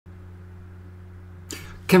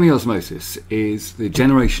Chemiosmosis is the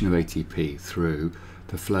generation of ATP through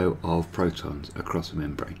the flow of protons across a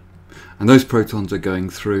membrane. And those protons are going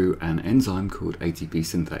through an enzyme called ATP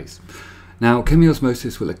synthase. Now,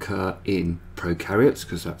 chemiosmosis will occur in prokaryotes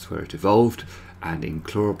because that's where it evolved, and in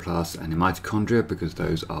chloroplasts and in mitochondria because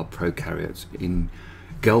those are prokaryotes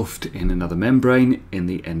engulfed in another membrane in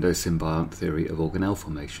the endosymbiont theory of organelle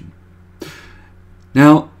formation.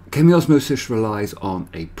 Now, chemiosmosis relies on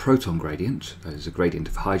a proton gradient, that is a gradient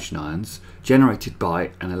of hydrogen ions, generated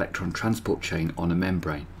by an electron transport chain on a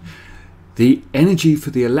membrane. The energy for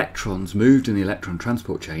the electrons moved in the electron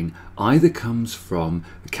transport chain either comes from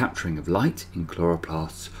the capturing of light in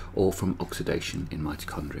chloroplasts or from oxidation in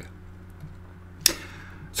mitochondria.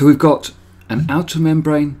 So we've got an outer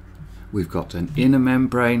membrane, we've got an inner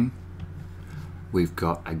membrane, we've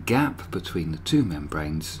got a gap between the two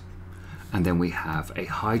membranes, and then we have a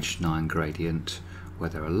hydrogen ion gradient where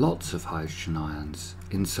there are lots of hydrogen ions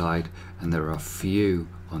inside and there are few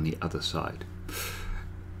on the other side.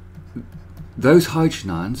 Those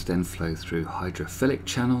hydrogen ions then flow through hydrophilic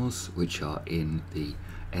channels, which are in the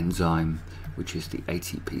enzyme, which is the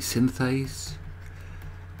ATP synthase.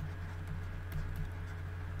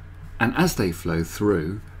 And as they flow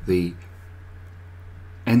through, the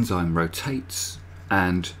enzyme rotates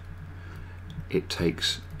and it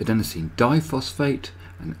takes adenosine diphosphate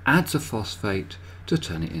and adds a phosphate to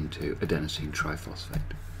turn it into adenosine triphosphate.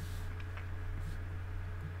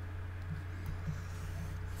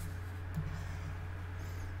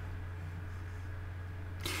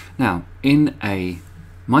 Now, in a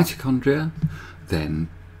mitochondria, then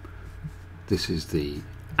this is the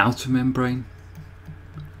outer membrane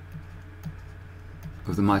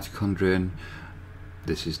of the mitochondrion.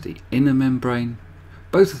 This is the inner membrane.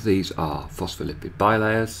 Both of these are phospholipid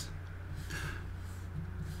bilayers.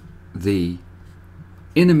 The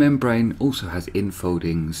inner membrane also has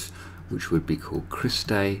infoldings which would be called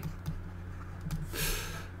cristae.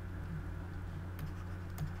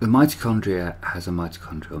 The mitochondria has a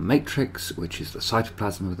mitochondrial matrix, which is the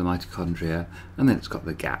cytoplasm of the mitochondria, and then it's got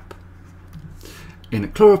the gap. In a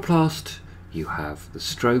chloroplast, you have the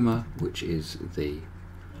stroma, which is the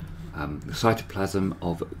cytoplasm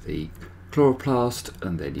of the chloroplast,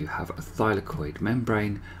 and then you have a thylakoid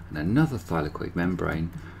membrane and another thylakoid membrane.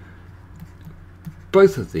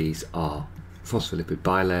 Both of these are phospholipid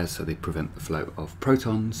bilayers, so they prevent the flow of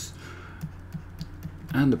protons,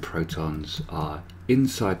 and the protons are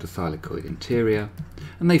inside the thylakoid interior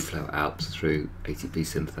and they flow out through ATP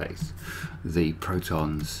synthase. The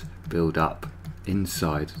protons build up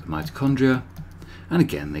inside the mitochondria and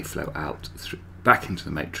again they flow out back into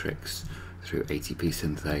the matrix through ATP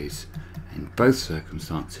synthase, in both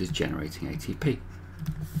circumstances generating ATP.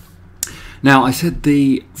 Now, I said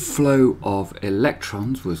the flow of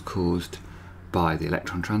electrons was caused by the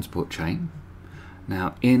electron transport chain.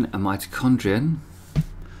 Now, in a mitochondrion,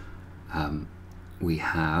 we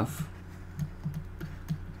have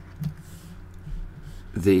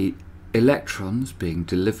the electrons being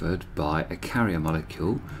delivered by a carrier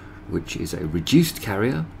molecule, which is a reduced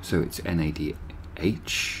carrier, so it's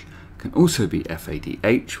NADH. Can also be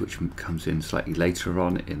FADH, which comes in slightly later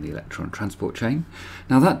on in the electron transport chain.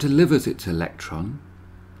 Now that delivers its electron,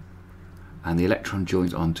 and the electron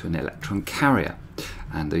joins onto an electron carrier,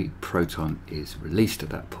 and the proton is released at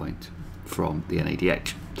that point from the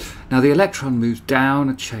NADH. Now the electron moves down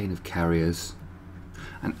a chain of carriers,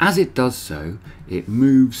 and as it does so, it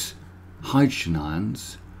moves hydrogen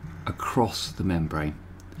ions across the membrane,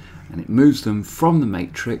 and it moves them from the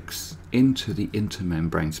matrix into the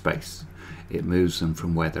intermembrane space. It moves them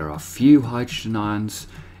from where there are few hydrogen ions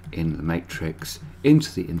in the matrix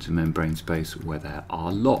into the intermembrane space where there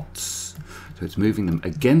are lots. So it's moving them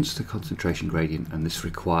against the concentration gradient, and this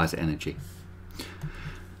requires energy.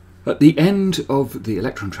 At the end of the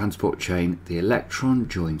electron transport chain, the electron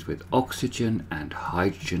joins with oxygen and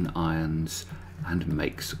hydrogen ions and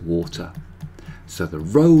makes water. So the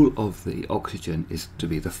role of the oxygen is to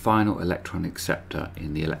be the final electron acceptor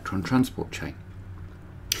in the electron transport chain.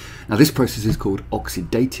 Now this process is called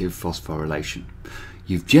oxidative phosphorylation.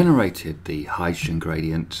 You've generated the hydrogen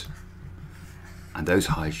gradient, and those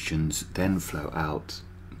hydrogens then flow out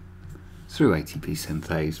through ATP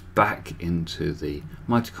synthase back into the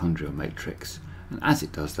mitochondrial matrix, and as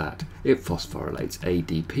it does that, it phosphorylates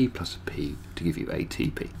ADP plus a P to give you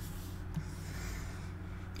ATP.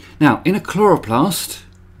 Now, in a chloroplast,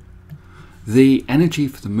 the energy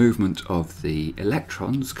for the movement of the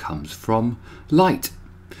electrons comes from light,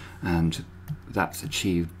 and that's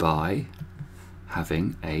achieved by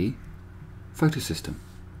having a photosystem.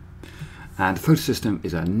 And the photosystem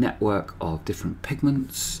is a network of different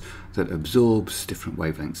pigments that absorbs different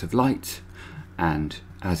wavelengths of light, and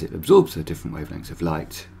as it absorbs the different wavelengths of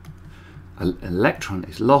light, an electron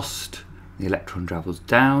is lost. The electron travels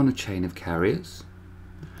down a chain of carriers,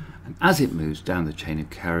 and as it moves down the chain of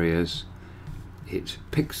carriers, it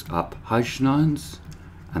picks up hydrogen ions,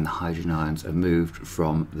 and the hydrogen ions are moved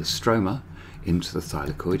from the stroma into the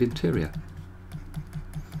thylakoid interior.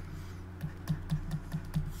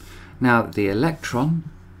 Now the electron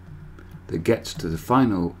that gets to the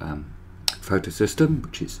final photosystem,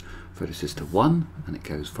 which is photosystem 1, and it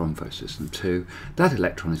goes from photosystem 2, that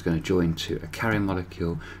electron is going to join to a carrier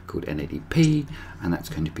molecule called NADP, and that's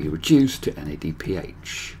going to be reduced to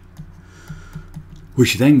NADPH,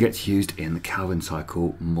 which then gets used in the Calvin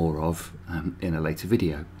cycle, more of in a later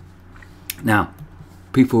video. Now,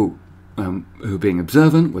 people who are being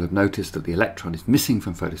observant will have noticed that the electron is missing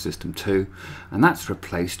from photosystem 2, and that's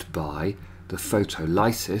replaced by the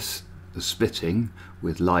photolysis, the splitting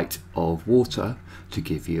with light of water to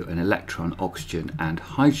give you an electron, oxygen and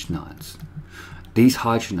hydrogen ions. These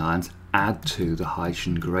hydrogen ions add to the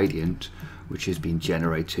hydrogen gradient, which has been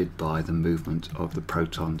generated by the movement of the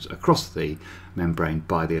protons across the membrane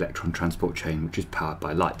by the electron transport chain, which is powered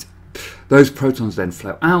by light. Those protons then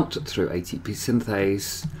flow out through ATP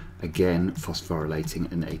synthase, again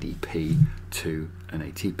phosphorylating an ADP to an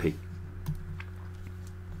ATP.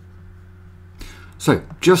 So,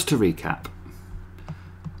 just to recap,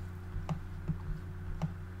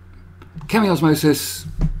 chemiosmosis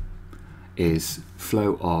is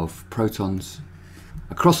flow of protons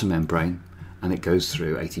across a membrane, and it goes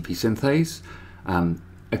through ATP synthase,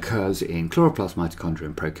 occurs in chloroplast, mitochondria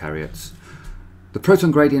and prokaryotes. The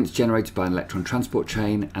proton gradient is generated by an electron transport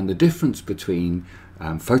chain, and the difference between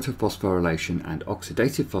photophosphorylation and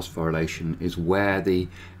oxidative phosphorylation is where the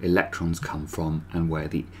electrons come from and where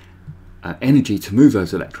the energy to move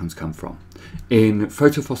those electrons come from. In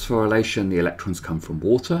photophosphorylation, the electrons come from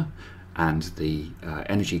water, and the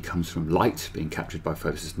energy comes from light being captured by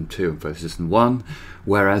photosystem 2 and photosystem 1,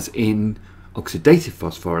 whereas in oxidative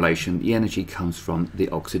phosphorylation, the energy comes from the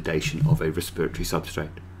oxidation of a respiratory substrate.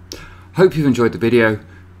 Hope you've enjoyed the video.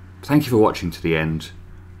 Thank you for watching to the end.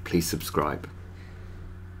 Please subscribe.